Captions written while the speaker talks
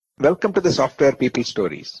Welcome to the Software People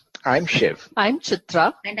Stories. I'm Shiv. I'm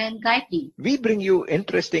Chitra. And I'm Gayatri. We bring you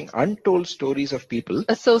interesting, untold stories of people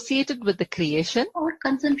Associated with the creation or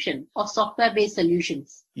consumption of software-based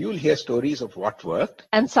solutions. You'll hear stories of what worked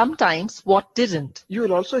and sometimes what didn't. You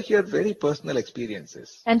will also hear very personal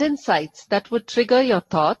experiences and insights that would trigger your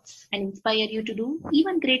thoughts and inspire you to do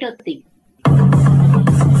even greater things.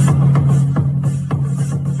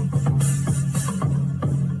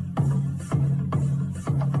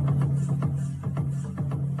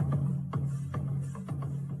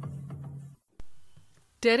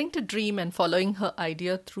 Daring to dream and following her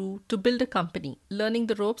idea through to build a company, learning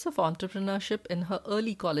the ropes of entrepreneurship in her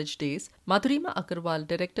early college days, Madhurima Agarwal,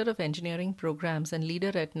 Director of Engineering Programs and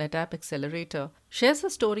leader at NetApp Accelerator, shares a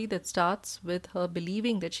story that starts with her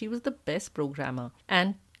believing that she was the best programmer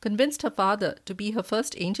and convinced her father to be her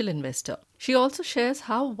first angel investor. She also shares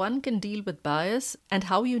how one can deal with bias and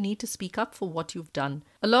how you need to speak up for what you've done,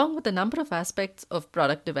 along with a number of aspects of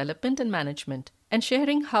product development and management, and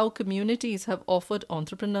sharing how communities have offered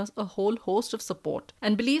entrepreneurs a whole host of support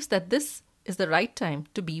and believes that this is the right time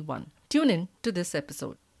to be one. Tune in to this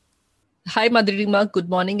episode. Hi, Madhurima. Good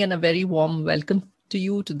morning and a very warm welcome to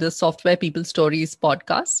you to the Software People Stories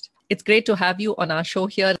podcast. It's great to have you on our show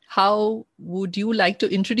here. How would you like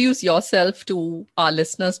to introduce yourself to our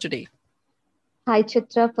listeners today? Hi,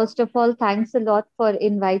 Chitra. First of all, thanks a lot for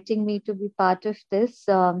inviting me to be part of this.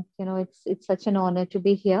 It's such an honor to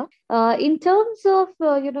be here. In terms of,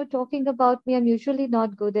 talking about me, I'm usually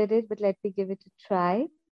not good at it, but let me give it a try.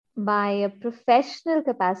 My professional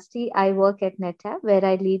capacity, I work at NetApp, where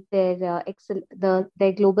I lead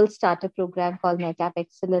their global startup program called NetApp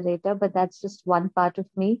Accelerator. But that's just one part of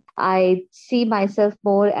me. I see myself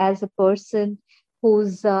more as a person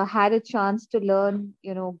who's had a chance to learn,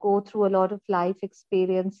 go through a lot of life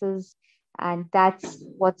experiences. And that's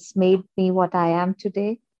what's made me what I am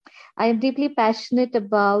today. I am deeply passionate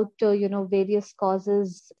about, various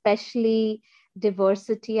causes, especially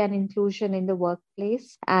diversity and inclusion in the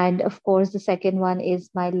workplace. And of course, the second one is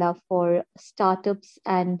my love for startups.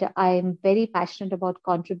 And I'm very passionate about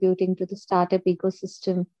contributing to the startup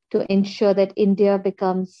ecosystem to ensure that India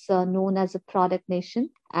becomes known as a product nation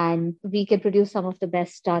and we can produce some of the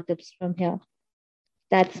best startups from here.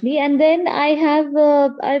 That's me. And then I'm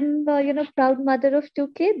proud mother of two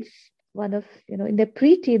kids. One of, in their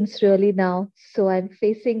preteens really now. So I'm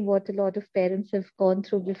facing what a lot of parents have gone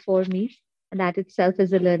through before me. And that itself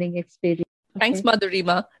is a learning experience. Thanks,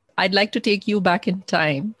 Madhurima. I'd like to take you back in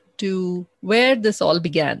time to where this all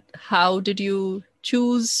began. How did you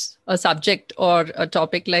choose a subject or a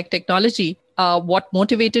topic like technology? What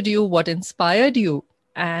motivated you? What inspired you?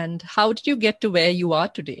 And how did you get to where you are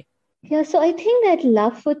today? Yeah, so I think that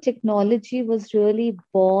love for technology was really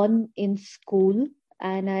born in school.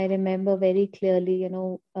 And I remember very clearly,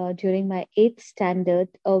 during my 8th standard,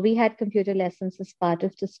 we had computer lessons as part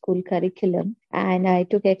of the school curriculum. And I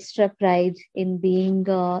took extra pride in being,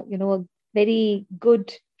 a very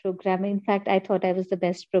good programmer. In fact, I thought I was the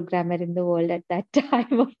best programmer in the world at that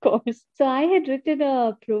time, of course. So I had written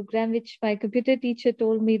a program which my computer teacher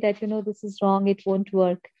told me that, this is wrong, it won't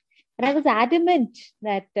work. And I was adamant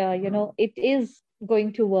that, it is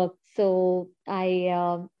going to work. So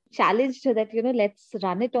I challenged her that, let's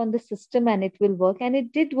run it on the system and it will work. And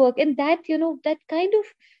it did work. And that, that kind of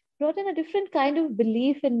brought in a different kind of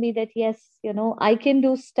belief in me that, yes, I can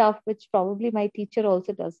do stuff which probably my teacher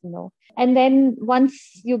also doesn't know. And then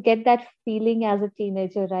once you get that feeling as a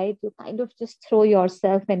teenager, right, you kind of just throw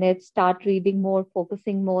yourself in it, start reading more,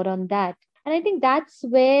 focusing more on that. And I think that's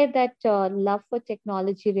where that love for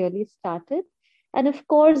technology really started. And of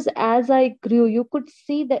course, as I grew, you could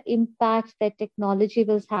see the impact that technology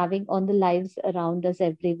was having on the lives around us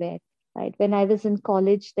everywhere. Right? When I was in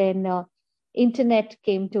college, then internet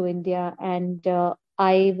came to India, and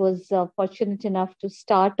I was fortunate enough to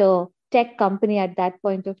start a tech company at that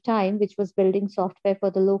point of time, which was building software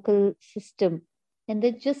for the local system. And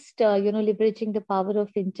then just leveraging the power of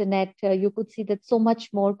internet, you could see that so much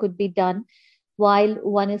more could be done while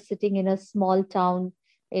one is sitting in a small town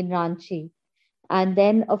in Ranchi. And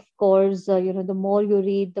then, of course, the more you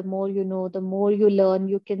read, the more you know, the more you learn,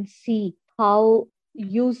 you can see how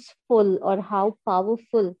useful or how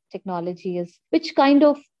powerful technology is, which kind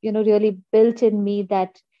of, really built in me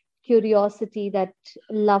that curiosity, that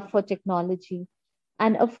love for technology.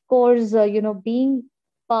 And of course, being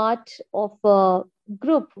part of a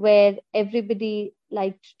group where everybody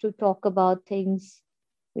liked to talk about things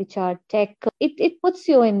which are tech, it puts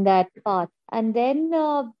you in that path. And then,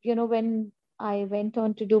 when I went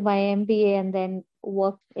on to do my MBA and then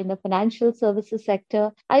worked in the financial services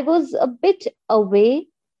sector, I was a bit away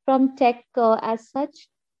from tech as such.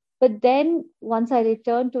 But then once I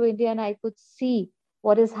returned to India and I could see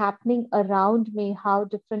what is happening around me, how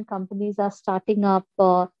different companies are starting up,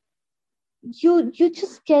 you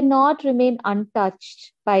just cannot remain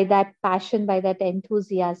untouched by that passion, by that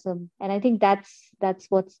enthusiasm. And I think that's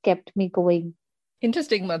what's kept me going.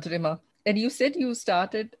 Interesting, Madhurima. And you said you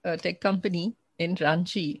started a tech company in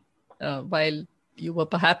Ranchi while you were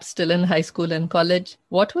perhaps still in high school and college.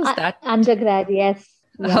 What was that? Undergrad, yes.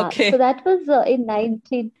 Yeah. Okay. So that was in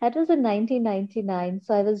 1999.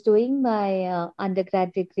 So I was doing my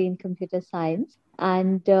undergrad degree in computer science.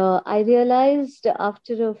 And I realized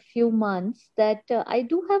after a few months that I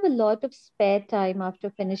do have a lot of spare time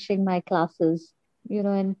after finishing my classes.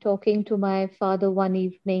 And talking to my father one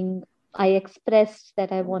evening, I expressed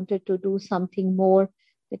that I wanted to do something more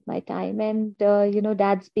with my time. And,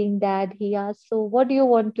 dad's being dad, he asked, so what do you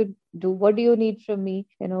want to do? What do you need from me?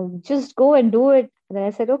 Just go and do it. And then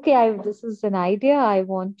I said, okay, this is an idea. I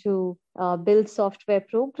want to build software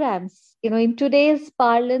programs. In today's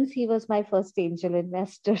parlance, he was my first angel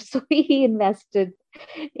investor. So he invested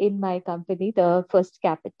in my company, the first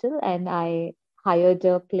capital, and I hired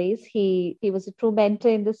a place. He was a true mentor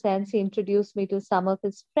in the sense he introduced me to some of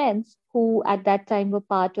his friends who at that time were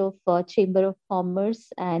part of Chamber of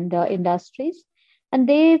Commerce and Industries. And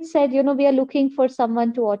they said, we are looking for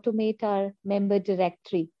someone to automate our member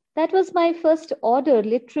directory. That was my first order,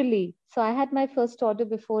 literally. So I had my first order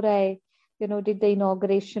before I, did the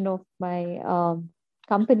inauguration of my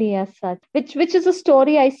company as such, which is a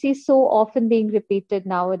story I see so often being repeated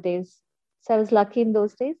nowadays. So I was lucky in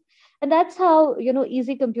those days. And that's how,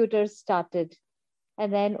 Easy Computers started.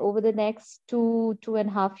 And then over the next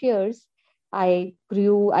 2.5 years, I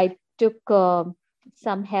grew. I took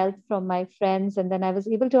some help from my friends, and then I was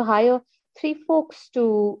able to hire 3 folks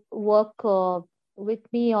to work with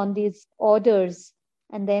me on these orders.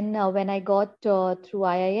 And then when I got through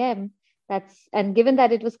IIM, and given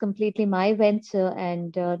that it was completely my venture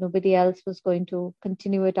and nobody else was going to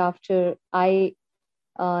continue it after I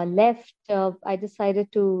left, I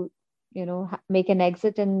decided to make an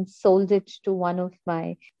exit and sold it to one of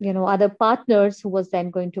my other partners who was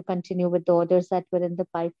then going to continue with the orders that were in the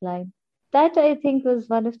pipeline. That I think was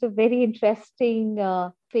one of the very interesting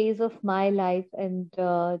phase of my life, and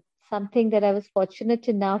something that I was fortunate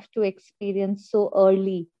enough to experience so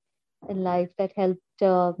early in life that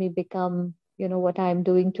helped me become what I'm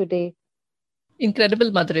doing today.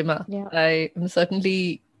 Incredible, Madhurima. Yeah. I am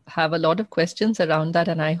certainly have a lot of questions around that,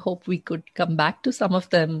 and I hope we could come back to some of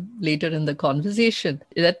them later in the conversation.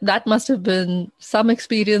 That must have been some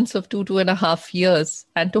experience of 2.5 years,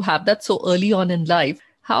 and to have that so early on in life.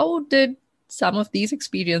 How did some of these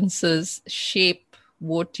experiences shape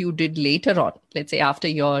what you did later on, let's say after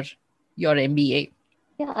your MBA?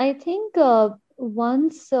 Yeah, I think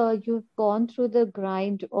once you've gone through the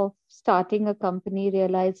grind of starting a company,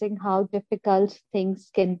 realizing how difficult things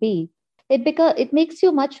can be, it makes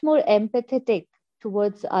you much more empathetic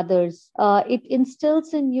towards others. It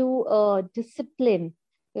instills in you discipline,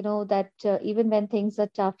 that even when things are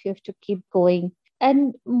tough, you have to keep going.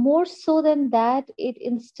 And more so than that, it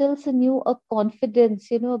instills in you a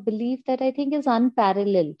confidence, a belief that I think is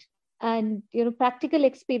unparalleled. And, practical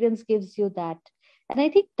experience gives you that. And I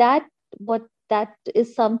think that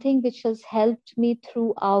is something which has helped me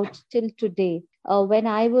throughout till today. When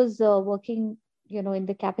I was working, in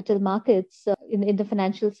the capital markets, in the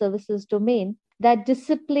financial services domain, that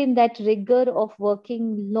discipline, that rigor of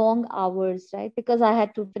working long hours, right? Because I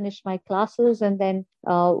had to finish my classes and then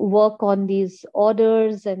work on these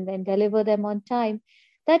orders and then deliver them on time.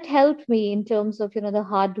 That helped me in terms of the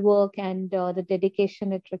hard work and the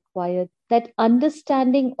dedication it required. That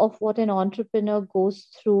understanding of what an entrepreneur goes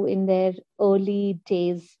through in their early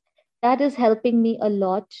days, that is helping me a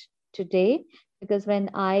lot today. Because when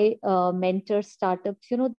I mentor startups,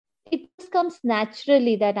 it just comes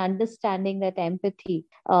naturally, that understanding, that empathy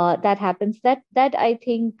that happens. That I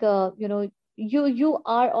think you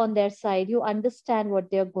are on their side. You understand what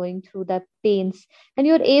they're going through, that pains, and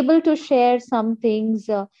you're able to share some things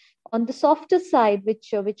on the softer side,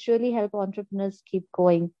 which really help entrepreneurs keep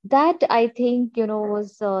going. That I think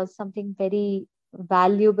was something very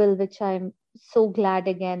valuable, which I'm so glad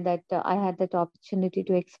again that I had that opportunity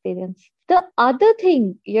to experience. The other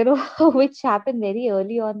thing, which happened very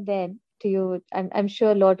early on then to you, I'm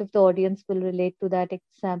sure a lot of the audience will relate to that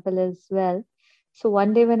example as well. So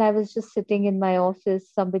one day when I was just sitting in my office,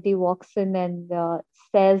 somebody walks in and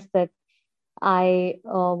says that I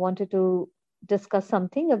wanted to discuss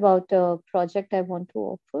something about a project I want to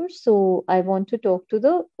offer. So I want to talk to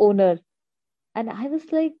the owner. And I was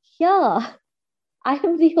like, yeah, I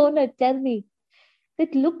am the owner. Tell me.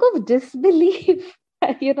 That look of disbelief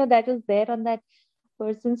that was there on that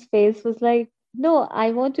person's face was like, no,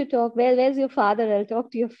 I want to talk. Where's your father? I'll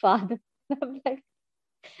talk to your father. I'm like,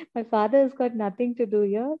 my father has got nothing to do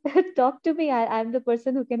here. Talk to me. I'm the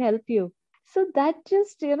person who can help you. So that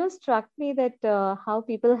just, struck me that how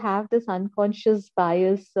people have this unconscious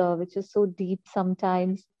bias, which is so deep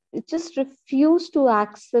sometimes. It just refuse to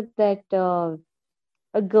accept that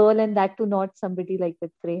a girl, and that too not somebody like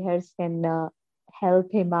with gray hairs, can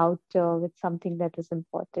help him out with something that is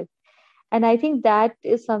important. And I think that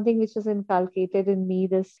is something which is inculcated in me.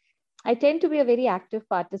 This I tend to be a very active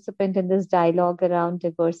participant in this dialogue around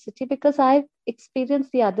diversity because I've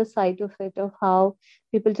experienced the other side of it, of how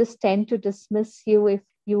people just tend to dismiss you if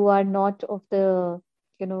you are not of the,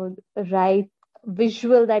 right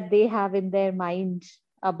visual that they have in their mind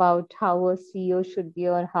about how a CEO should be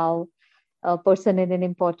or how a person in an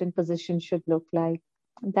important position should look like.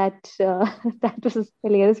 That that was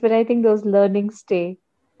hilarious, but I think those learnings stay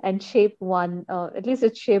and shape one. At least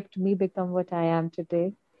it shaped me become what I am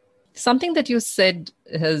today. Something that you said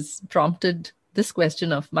has prompted this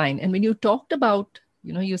question of mine. And when you talked about,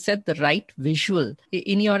 you said the right visual.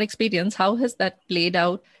 In your experience, how has that played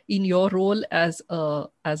out in your role as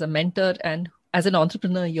a mentor and as an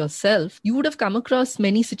entrepreneur yourself? You would have come across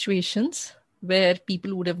many situations where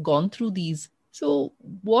people would have gone through these. So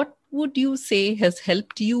what would you say has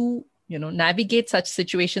helped you, navigate such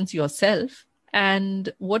situations yourself?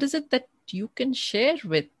 And what is it that you can share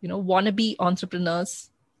with, wannabe entrepreneurs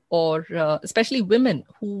or especially women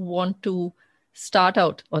who want to start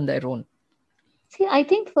out on their own? See, I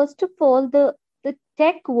think first of all, the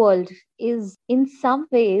tech world is in some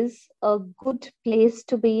ways a good place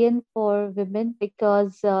to be in for women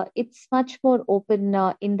because it's much more open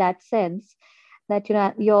in that sense that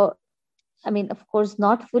I mean, of course,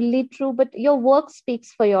 not fully true, but your work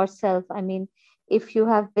speaks for yourself. I mean, if you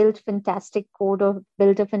have built fantastic code or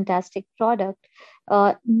built a fantastic product,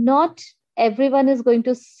 not everyone is going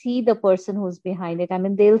to see the person who's behind it. I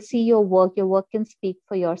mean, they'll see your work. Your work can speak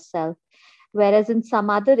for yourself. Whereas in some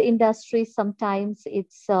other industries, sometimes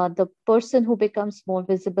it's the person who becomes more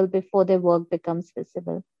visible before their work becomes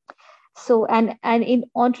visible. So, and in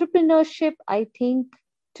entrepreneurship, I think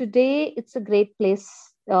today it's a great place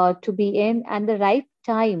to be in and the right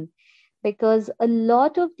time because a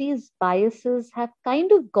lot of these biases have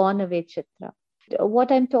kind of gone away, Chitra.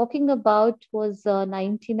 What I'm talking about was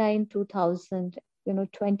 99, 2000,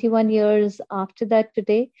 21 years after that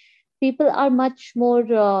today. People are much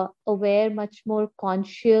more aware, much more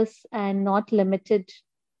conscious, and not limited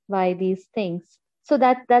by these things. So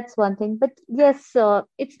that's one thing. But yes,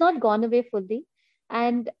 it's not gone away fully.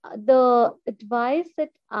 And the advice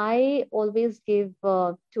that I always give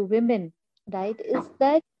to women, right, is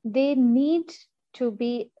that they need to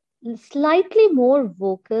be slightly more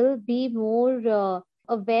vocal, be more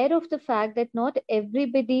aware of the fact that not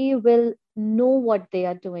everybody will know what they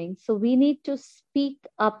are doing. So we need to speak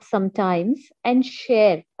up sometimes and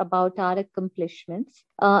share about our accomplishments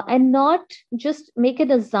and not just make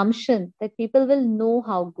an assumption that people will know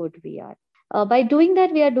how good we are. By doing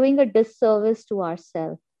that, we are doing a disservice to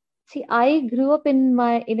ourselves. See, I grew up in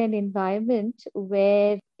an environment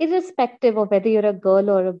where, irrespective of whether you're a girl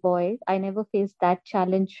or a boy, I never faced that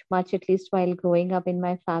challenge much, at least while growing up in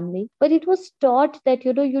my family. But it was taught that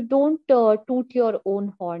you don't toot your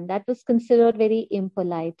own horn. That was considered very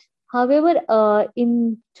impolite. However,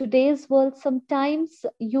 in today's world, sometimes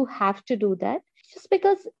you have to do that just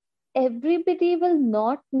because everybody will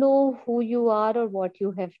not know who you are or what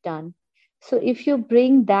you have done. So if you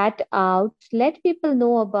bring that out, let people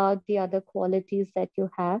know about the other qualities that you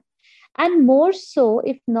have. And more so,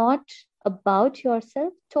 if not about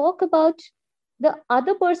yourself, talk about the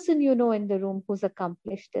other person in the room who's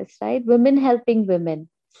accomplished this, right? Women helping women.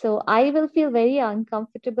 So I will feel very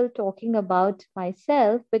uncomfortable talking about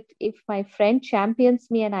myself, but if my friend champions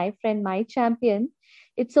me and I friend my champion,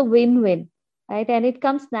 it's a win-win, right? And it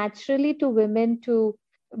comes naturally to women to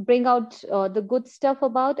bring out the good stuff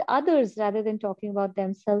about others rather than talking about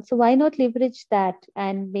themselves. So why not leverage that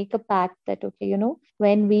and make a pact that, okay,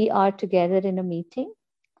 when we are together in a meeting,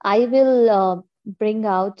 I will bring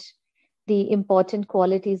out the important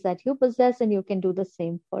qualities that you possess and you can do the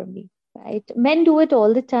same for me, right? Men do it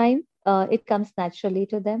all the time. It comes naturally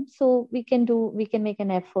to them. So we can make an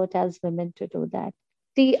effort as women to do that.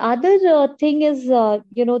 The other thing is,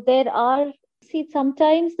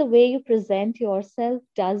 sometimes the way you present yourself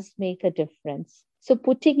does make a difference. So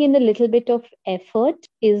putting in a little bit of effort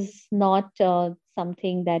is not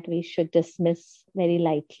something that we should dismiss very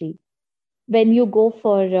lightly. when you go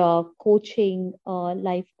for coaching,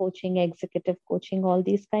 life coaching, executive coaching, all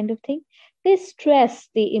these kind of things, they stress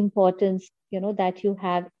the importance, that you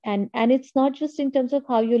have. And it's not just in terms of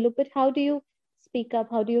how you look, but how do you speak up?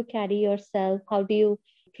 How do you carry yourself? How do you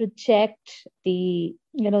project the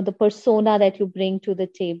persona that you bring to the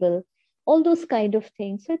table? All those kind of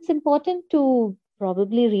things. So it's important to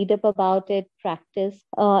probably read up about it, practice,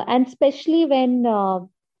 and especially when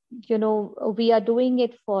we are doing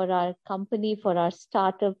it for our company, for our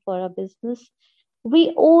startup, for our business.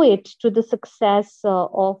 We owe it to the success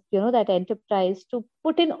of that enterprise to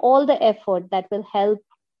put in all the effort that will help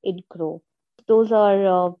it grow. Those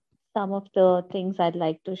are some of the things I'd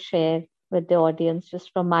like to share with the audience,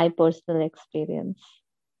 just from my personal experience.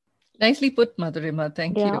 Nicely put, Madhurima.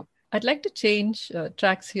 Thank Yeah. you. I'd like to change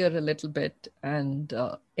tracks here a little bit and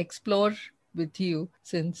explore with you,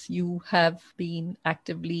 since you have been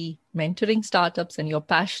actively mentoring startups and you're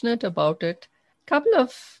passionate about it. Couple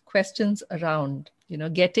of questions around,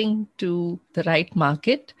 getting to the right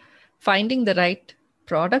market, finding the right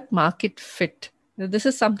product market fit. This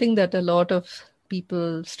is something that a lot of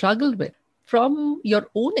people struggle with. From your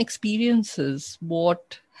own experiences,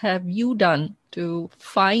 what have you done to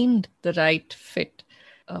find the right fit?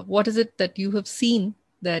 What is it that you have seen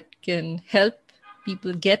that can help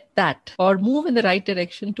people get that or move in the right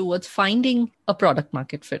direction towards finding a product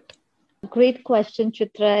market fit? Great question,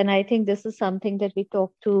 Chitra. And I think this is something that we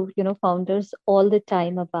talk to, founders all the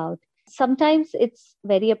time about. Sometimes it's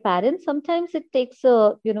very apparent. Sometimes it takes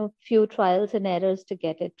few trials and errors to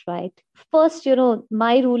get it right. First,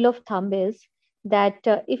 my rule of thumb is that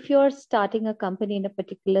if you're starting a company in a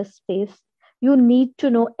particular space, you need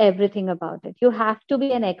to know everything about it. You have to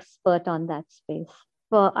be an expert on that space.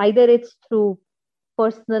 Either it's through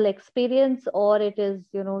personal experience, or it is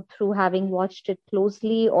through having watched it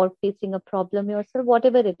closely or facing a problem yourself,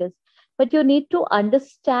 whatever it is. But you need to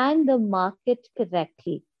understand the market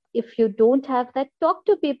correctly. If you don't have that, talk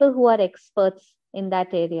to people who are experts in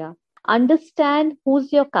that area. Understand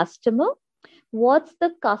who's your customer, what's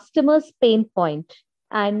the customer's pain point.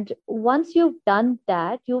 And once you've done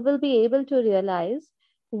that, you will be able to realize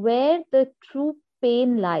where the true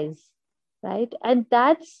pain lies, right? And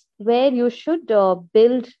that's where you should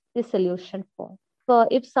build the solution for.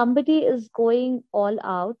 If somebody is going all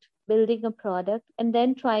out, building a product and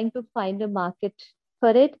then trying to find a market for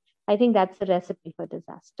it, I think that's a recipe for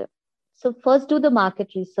disaster. So first, do the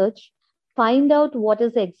market research, find out what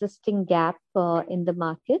is the existing gap in the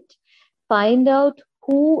market, find out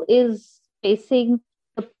who is facing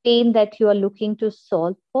the pain that you are looking to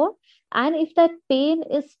solve for, and if that pain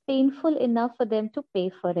is painful enough for them to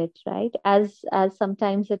pay for it, right? As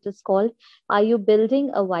sometimes it is called, are you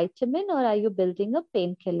building a vitamin or are you building a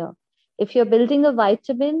painkiller? If you're building a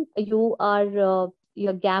vitamin,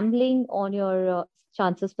 you're gambling on your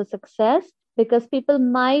chances for success, because people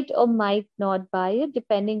might or might not buy it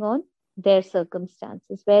depending on their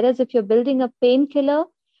circumstances. Whereas if you're building a painkiller,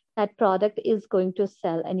 that product is going to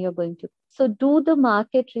sell and you're going to. So do the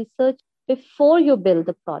market research before you build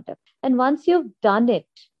the product. And once you've done it,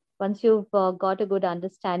 once you've got a good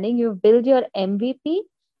understanding, you build your MVP,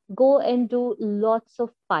 go and do lots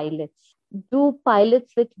of pilots. Do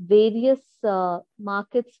pilots with various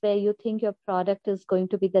markets where you think your product is going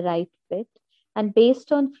to be the right fit. And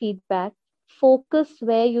based on feedback, focus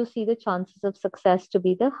where you see the chances of success to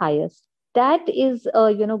be the highest. That is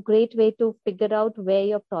a great way to figure out where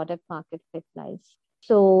your product market fit lies.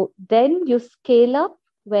 So then you scale up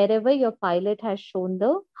wherever your pilot has shown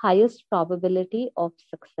the highest probability of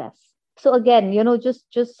success. So again,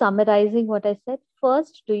 just summarizing what I said.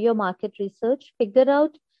 First, do your market research, figure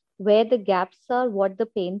out where the gaps are, what the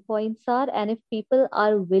pain points are, and if people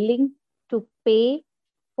are willing to pay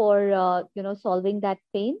for solving that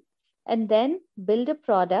pain, and then build a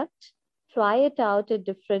product. Try it out at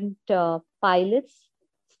different pilots,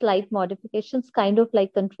 slight modifications, kind of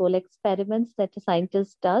like control experiments that a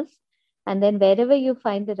scientist does. And then wherever you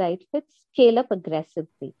find the right fit, scale up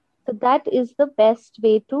aggressively. So that is the best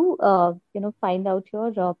way to, find out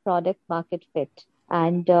your product market fit.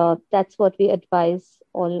 And that's what we advise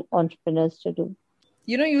all entrepreneurs to do.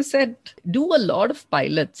 You said do a lot of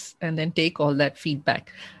pilots and then take all that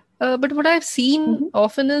feedback. But what I've seen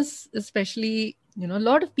often is, especially a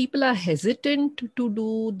lot of people are hesitant to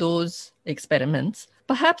do those experiments,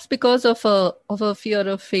 perhaps because of a fear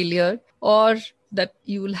of failure, or that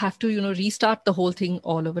you will have to, restart the whole thing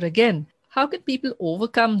all over again. How can people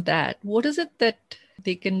overcome that? What is it that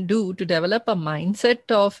they can do to develop a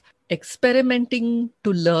mindset of experimenting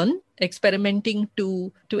to learn, experimenting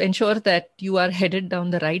to ensure that you are headed down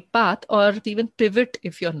the right path, or even pivot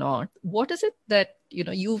if you're not? What is it that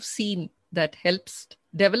you've seen that helps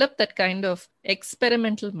develop that kind of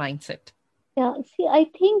experimental mindset? Yeah, see, I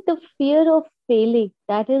think the fear of failing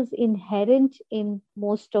that is inherent in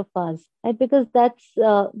most of us, right? Because that's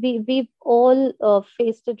we've all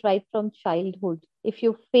faced it right from childhood. If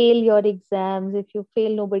you fail your exams, if you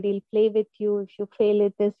fail, nobody will play with you. If you fail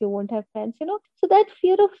at this, you won't have friends. So that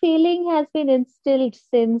fear of failing has been instilled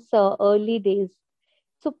since early days.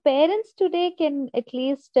 So parents today can at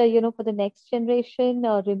least, for the next generation,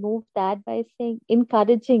 remove that by saying,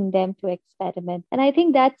 encouraging them to experiment. And I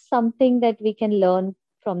think that's something that we can learn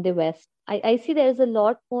from the West. I see there's a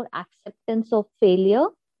lot more acceptance of failure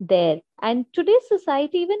there. And today's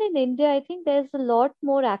society, even in India, I think there's a lot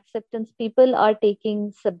more acceptance. People are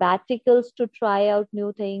taking sabbaticals to try out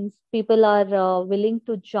new things. People are willing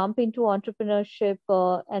to jump into entrepreneurship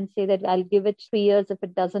and say that I'll give it 3 years. If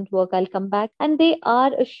it doesn't work, I'll come back. And they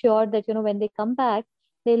are assured that, when they come back,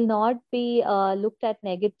 they'll not be looked at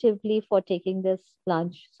negatively for taking this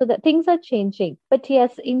plunge. So that things are changing. But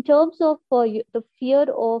yes, in terms of the fear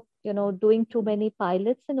of doing too many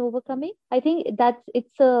pilots and overcoming, I think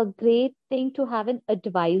it's a great thing to have an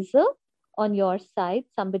advisor on your side,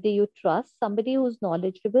 somebody you trust, somebody who's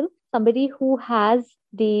knowledgeable, somebody who has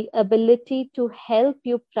the ability to help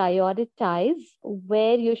you prioritize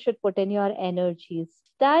where you should put in your energies.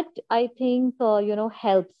 That I think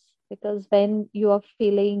helps, because when you are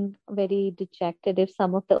feeling very dejected, if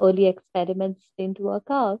some of the early experiments didn't work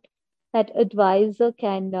out, that advisor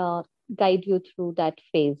can guide you through that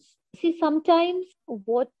phase. See, sometimes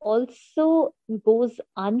what also goes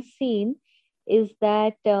unseen is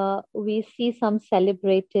that we see some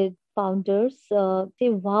celebrated founders say,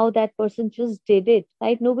 wow, that person just did it,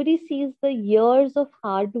 right? Nobody sees the years of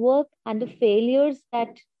hard work and the failures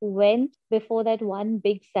that went before that one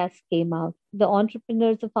big SaaS came out. The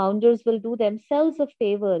entrepreneurs, the founders will do themselves a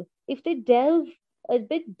favor if they delve a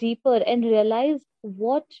bit deeper and realize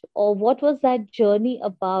what was that journey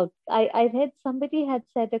about. I read somebody had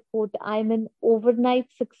said a quote, I'm an overnight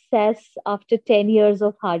success after 10 years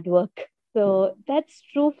of hard work. So that's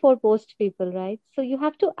true for most people, right? So you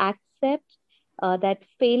have to accept that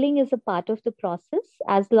failing is a part of the process.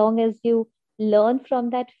 As long as you learn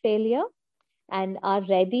from that failure and are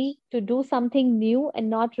ready to do something new and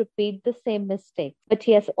not repeat the same mistake. But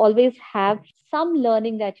yes, always have some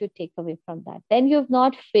learning that you take away from that. Then you've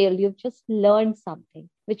not failed, you've just learned something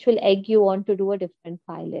which will egg you on to do a different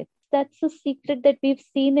pilot. That's a secret that we've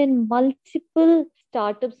seen in multiple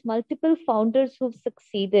startups, multiple founders who've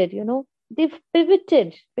succeeded. They've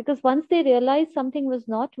pivoted because once they realized something was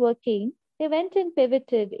not working, they went and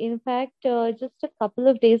pivoted. In fact, just a couple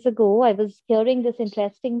of days ago, I was hearing this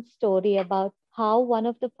interesting story about how one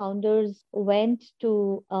of the founders went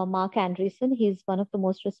to Mark Andreessen. He's one of the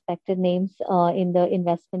most respected names in the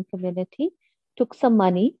investment community, took some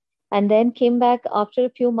money, and then came back after a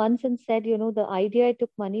few months and said, the idea I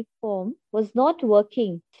took money from was not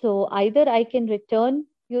working. So either I can return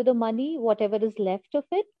you the money, whatever is left of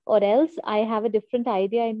it, or else I have a different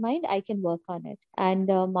idea in mind, I can work on it. And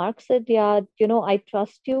Mark said, yeah, I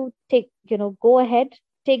trust you, go ahead,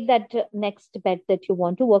 take that next bet that you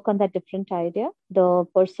want to work on that different idea. The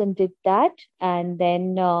person did that, and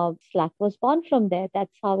then Slack was born from there.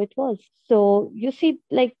 That's how it was. So you see,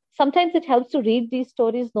 like, sometimes it helps to read these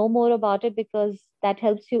stories, know more about it, because that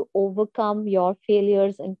helps you overcome your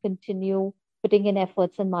failures and continue putting in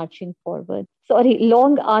efforts and marching forward. Sorry,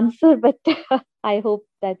 long answer, but I hope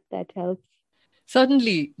that helps.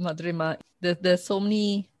 Certainly, Madhurima. There's so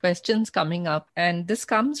many questions coming up. And this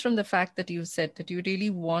comes from the fact that you said that you really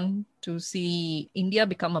want to see India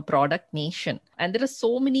become a product nation. And there are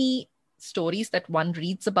so many stories that one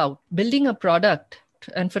reads about. Building a product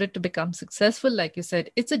and for it to become successful, like you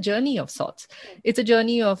said, it's a journey of sorts. It's a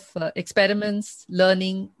journey of experiments,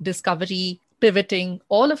 learning, discovery, pivoting,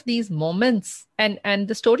 all of these moments. And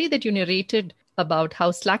the story that you narrated about how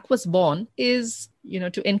Slack was born is,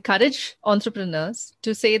 to encourage entrepreneurs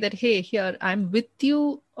to say that, hey, here, I'm with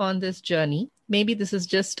you on this journey. Maybe this is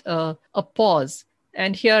just a pause.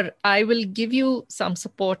 And here, I will give you some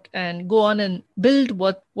support and go on and build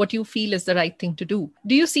what you feel is the right thing to do.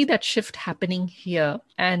 Do you see that shift happening here?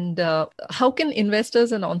 And how can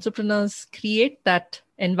investors and entrepreneurs create that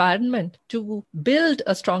environment to build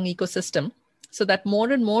a strong ecosystem so that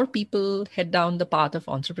more and more people head down the path of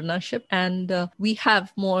entrepreneurship and we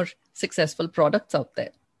have more successful products out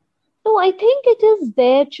there? No, I think it is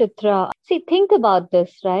there, Chitra. See, think about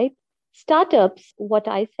this, right? Startups, what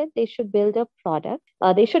I said, they should build a product.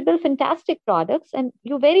 They should build fantastic products. And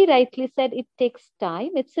you very rightly said it takes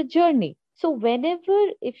time. It's a journey. So whenever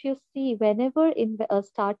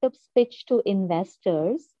startups pitch to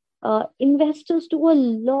investors, investors do a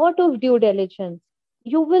lot of due diligence.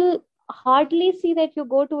 You will hardly see that you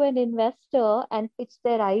go to an investor and pitch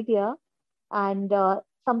their idea, and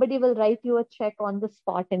somebody will write you a check on the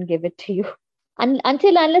spot and give it to you.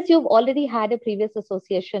 Until unless you've already had a previous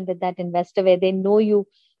association with that investor where they know you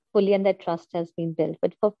fully and that trust has been built.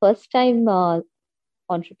 But for first time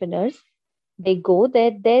entrepreneurs, they go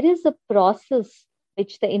there. There is a process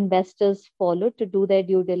which the investors follow to do their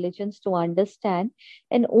due diligence to understand.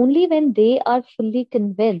 And only when they are fully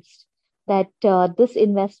convinced that this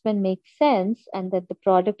investment makes sense and that the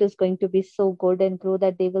product is going to be so good and grow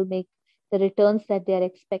that they will make the returns that they are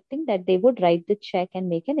expecting, that they would write the check and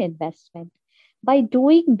make an investment. By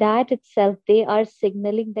doing that itself, they are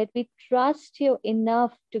signaling that we trust you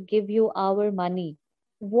enough to give you our money.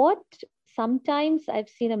 What sometimes I've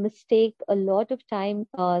seen a mistake a lot of time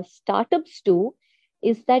startups do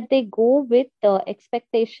is that they go with the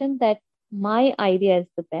expectation that my idea is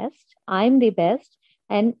the best, I'm the best,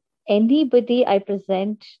 and anybody I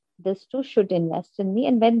present this to should invest in me.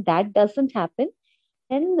 And when that doesn't happen,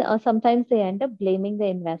 then sometimes they end up blaming the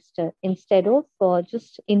investor instead of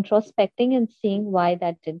just introspecting and seeing why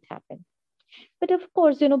that didn't happen. But of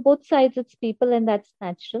course, both sides, it's people and that's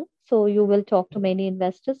natural. So you will talk to many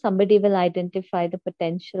investors. Somebody will identify the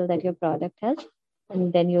potential that your product has,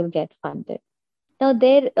 and then you'll get funded. Now,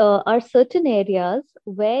 there are certain areas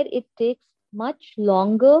where it takes much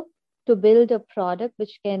longer to build a product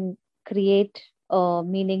which can create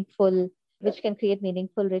meaningful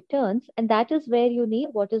returns. And that is where you need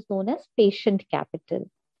what is known as patient capital.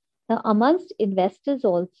 Now, amongst investors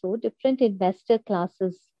also, different investor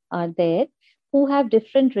classes are there who have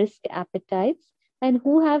different risk appetites and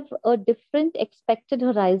who have a different expected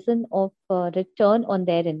horizon of return on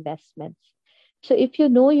their investments. So if you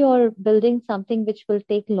know you're building something which will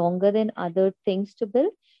take longer than other things to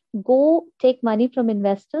build, go take money from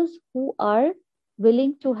investors who are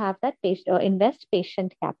willing to have that invest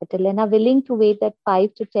patient capital and are willing to wait that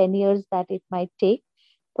 5 to 10 years that it might take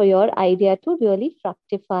for your idea to really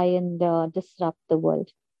fructify and disrupt the world.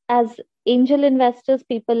 As angel investors,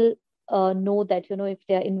 people know that, if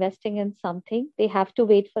they are investing in something, they have to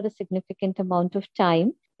wait for a significant amount of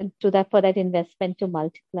time for that investment to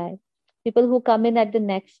multiply. People who come in at the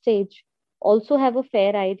next stage also have a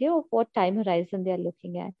fair idea of what time horizon they are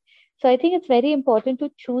looking at. So I think it's very important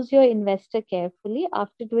to choose your investor carefully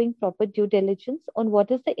after doing proper due diligence on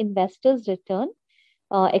what is the investor's return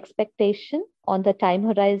expectation on the time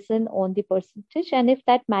horizon, on the percentage, and if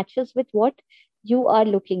that matches with what you are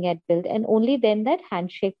looking at build, and only then that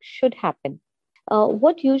handshake should happen.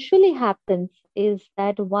 What usually happens is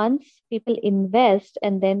that once people invest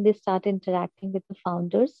and then they start interacting with the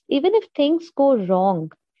founders, even if things go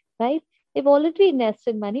wrong, right? They've already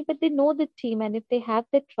invested money, but they know the team. And if they have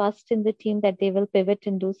the trust in the team that they will pivot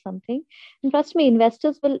and do something, and trust me,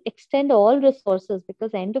 investors will extend all resources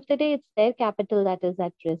because end of the day, it's their capital that is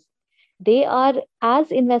at risk. They are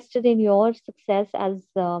as invested in your success as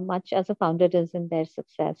much as a founder is in their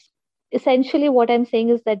success. Essentially, what I'm saying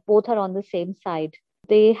is that both are on the same side.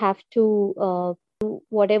 They have to do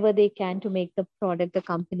whatever they can to make the product, the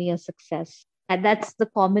company a success. And that's the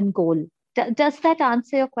common goal. Does that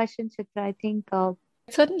answer your question, Chitra? I think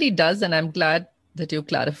it certainly does, and I'm glad that you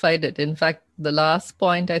clarified it. In fact, the last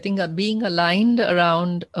point, I think, being aligned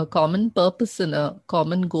around a common purpose and a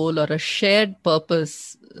common goal or a shared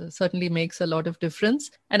purpose certainly makes a lot of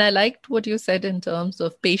difference. And I liked what you said in terms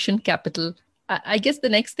of patient capital. I guess the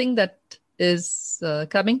next thing that is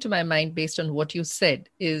coming to my mind based on what you said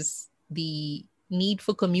is the need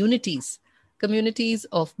for communities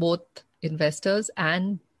of both investors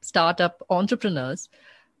and startup entrepreneurs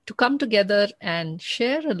to come together and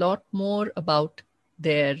share a lot more about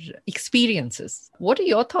their experiences. What are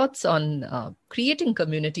your thoughts on creating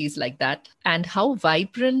communities like that, and how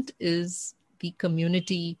vibrant is the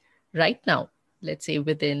community right now, let's say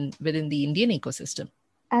within the Indian ecosystem?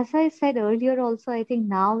 As I said earlier, also, I think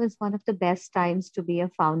now is one of the best times to be a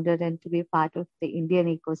founder and to be a part of the Indian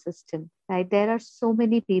ecosystem, right? There are so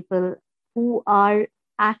many people who are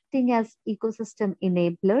acting as ecosystem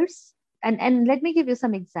enablers. And let me give you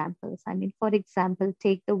some examples. I mean, for example,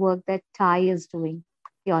 take the work that TIE is doing,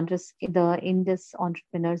 the Indus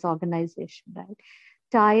Entrepreneurs Organization, right?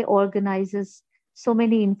 TIE organizes so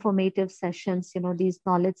many informative sessions, these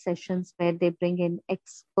knowledge sessions where they bring in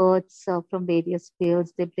experts from various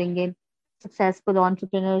fields. They bring in successful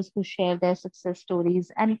entrepreneurs who share their success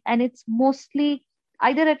stories. And it's mostly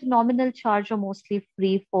either at a nominal charge or mostly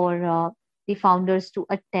free for the founders to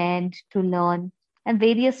attend, to learn, and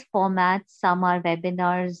various formats. Some are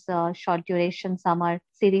webinars, short duration, some are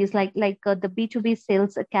series like the B2B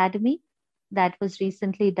Sales Academy. that was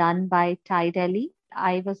recently done by TiE Delhi.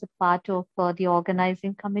 I was a part of the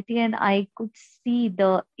organizing committee, and I could see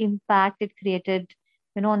the impact it created,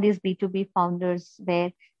 on these B2B founders,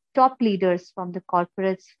 where top leaders from the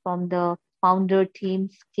corporates, from the founder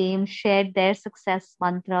teams came, shared their success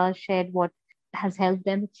mantra, shared what has helped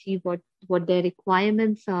them achieve what their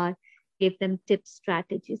requirements are, gave them tips,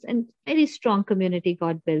 strategies, and very strong community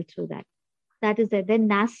got built through that. That is it. Then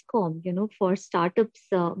NASCOM, for startups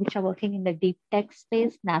which are working in the deep tech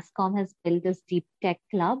space, NASCOM has built this deep tech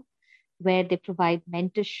club where they provide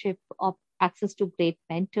mentorship, of access to great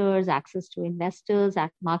mentors, access to investors,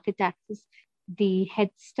 market access. The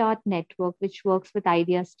Head Start network, which works with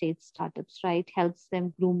idea stage startups, right, helps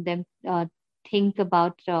them groom them, help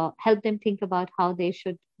them think about how they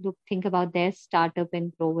should think about their startup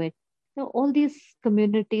and grow it. All these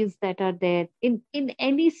communities that are there in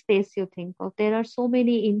any space you think of, there are so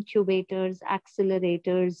many incubators,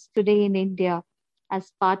 accelerators today in India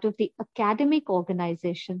as part of the academic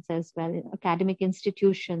organizations as well, academic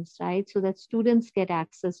institutions, right? So that students get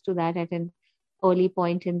access to that at an early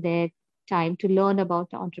point in their time to learn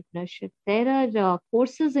about entrepreneurship. There are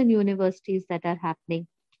courses in universities that are happening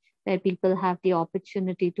where people have the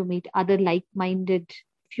opportunity to meet other like-minded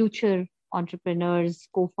future entrepreneurs,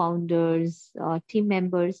 co-founders, team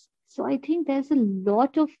members. So I think there's a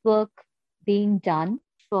lot of work being done.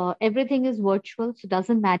 Everything is virtual, so it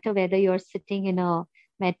doesn't matter whether you're sitting in a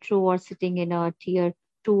metro or sitting in a tier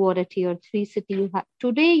 2 or a tier 3 city.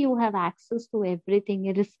 Today you have access to everything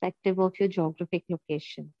irrespective of your geographic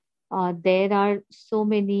location. There are so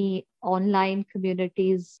many online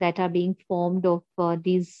communities that are being formed of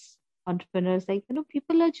these entrepreneurs.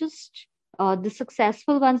 People are just the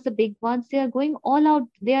successful ones, the big ones, they are going all out.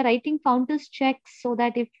 They are writing founders checks so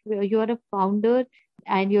that if you're a founder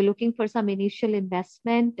and you're looking for some initial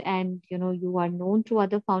investment and you are known to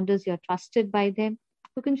other founders, you're trusted by them,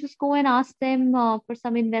 you can just go and ask them for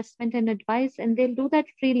some investment and advice, and they'll do that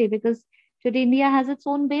freely because today India has its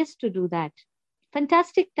own base to do that.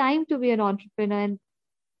 Fantastic time to be an entrepreneur, and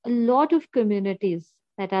a lot of communities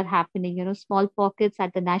that are happening, small pockets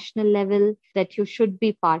at the national level that you should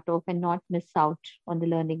be part of and not miss out on the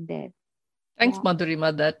learning there. Thanks,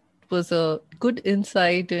 Madhurima. That was a good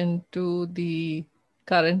insight into the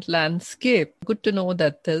current landscape. Good to know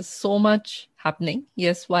that there's so much happening.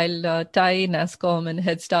 Yes, while TiE, NASCOM, and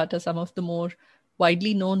Head Start are some of the more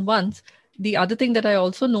widely known ones, the other thing that I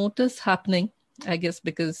also notice happening, I guess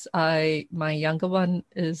because my younger one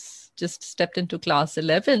is just stepped into class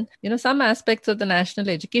 11, some aspects of the national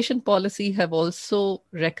education policy have also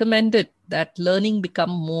recommended that learning become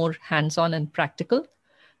more hands-on and practical.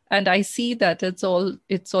 And I see that it's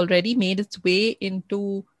already made its way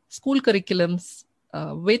into school curriculums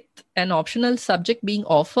with an optional subject being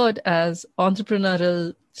offered as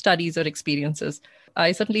entrepreneurial studies or experiences.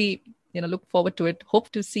 I certainly look forward to it. Hope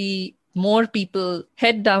to see more people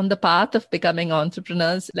head down the path of becoming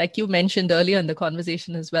entrepreneurs, like you mentioned earlier in the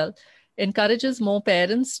conversation as well. Encourages more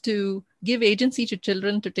parents to give agency to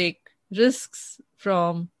children to take risks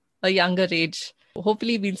from a younger age.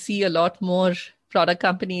 Hopefully, we'll see a lot more product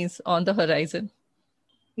companies on the horizon.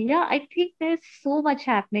 Yeah, I think there's so much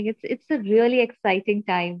happening. It's a really exciting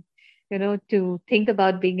time, to think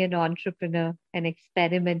about being an entrepreneur and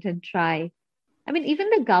experiment and try. I mean, even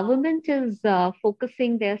the government is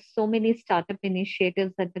focusing. There's so many startup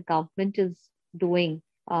initiatives that the government is doing.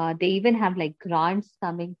 They even have like grants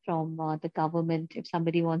coming from the government if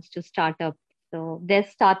somebody wants to start up. So there's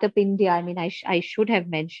Startup India. I mean, I should have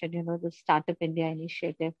mentioned, the Startup India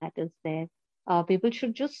initiative that is there. People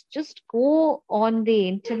should just go on the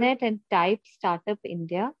internet and type Startup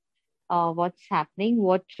India. What's happening?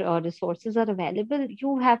 What resources are available?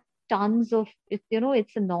 You have tons of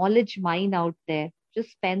it's a knowledge mine out there.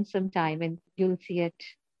 Just spend some time and you'll see it.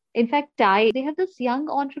 In fact, they have this young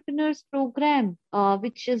entrepreneurs program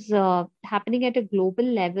which is happening at a global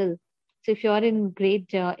level. So if you're in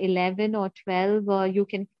grade 11 or 12, you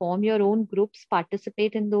can form your own groups,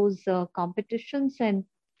 participate in those competitions, and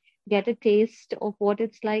get a taste of what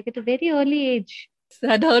it's like at a very early age.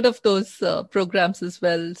 I'd heard of those programs as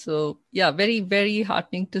well. So yeah, very, very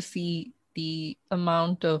heartening to see the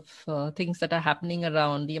amount of things that are happening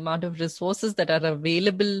around, the amount of resources that are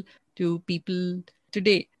available to people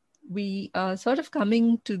today. We are sort of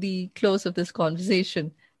coming to the close of this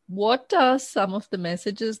conversation. What are some of the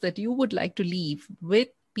messages that you would like to leave with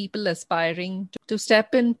people aspiring to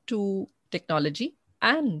step into technology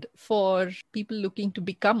and for people looking to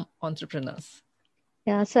become entrepreneurs?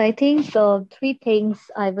 Yeah, so I think three things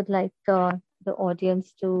I would like the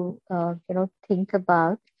audience to think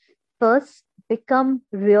about. First, become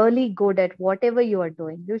really good at whatever you are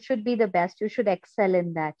doing. You should be the best. You should excel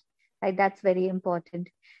in that. Right? That's very important.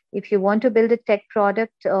 If you want to build a tech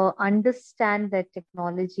product, understand that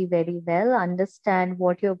technology very well, understand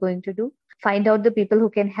what you're going to do, find out the people who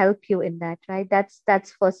can help you in that, right?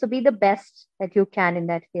 That's first. So be the best that you can in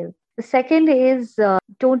that field. The second is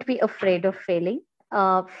don't be afraid of failing.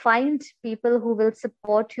 Find people who will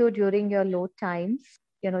support you during your low times.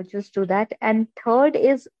 Just do that. And third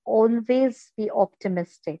is always be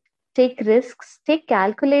optimistic. Take risks, take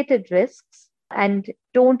calculated risks, and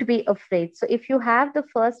don't be afraid. So if you have the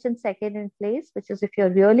first and second in place, which is if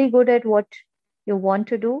you're really good at what you want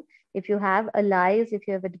to do, if you have allies, if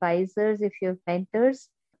you have advisors, if you have mentors,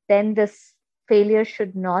 then this failure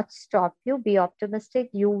should not stop you. Be optimistic.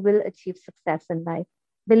 You will achieve success in life.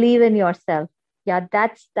 Believe in yourself. Yeah,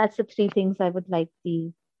 that's the three things I would like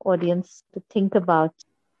the audience to think about.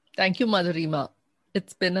 Thank you, Madhurima.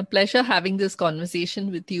 It's been a pleasure having this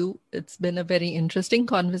conversation with you. It's been a very interesting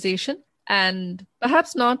conversation. And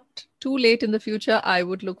perhaps not too late in the future, I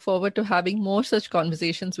would look forward to having more such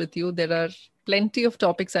conversations with you. There are plenty of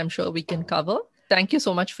topics I'm sure we can cover. Thank you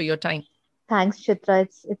so much for your time. Thanks, Chitra.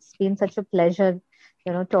 It's been such a pleasure,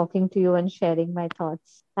 talking to you and sharing my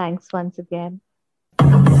thoughts. Thanks once again.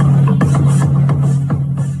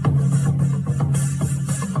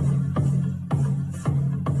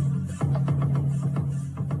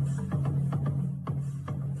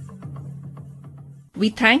 We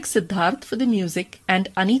thank Siddharth for the music and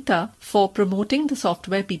Anita for promoting the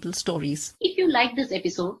Software People Stories. If you like this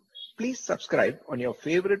episode, Please subscribe on your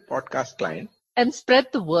favorite podcast client. And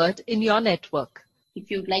spread the word in your network.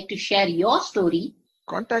 if you'd like to share your story,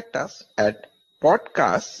 Contact us at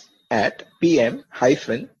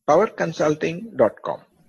podcasts@pm-powerconsulting.com.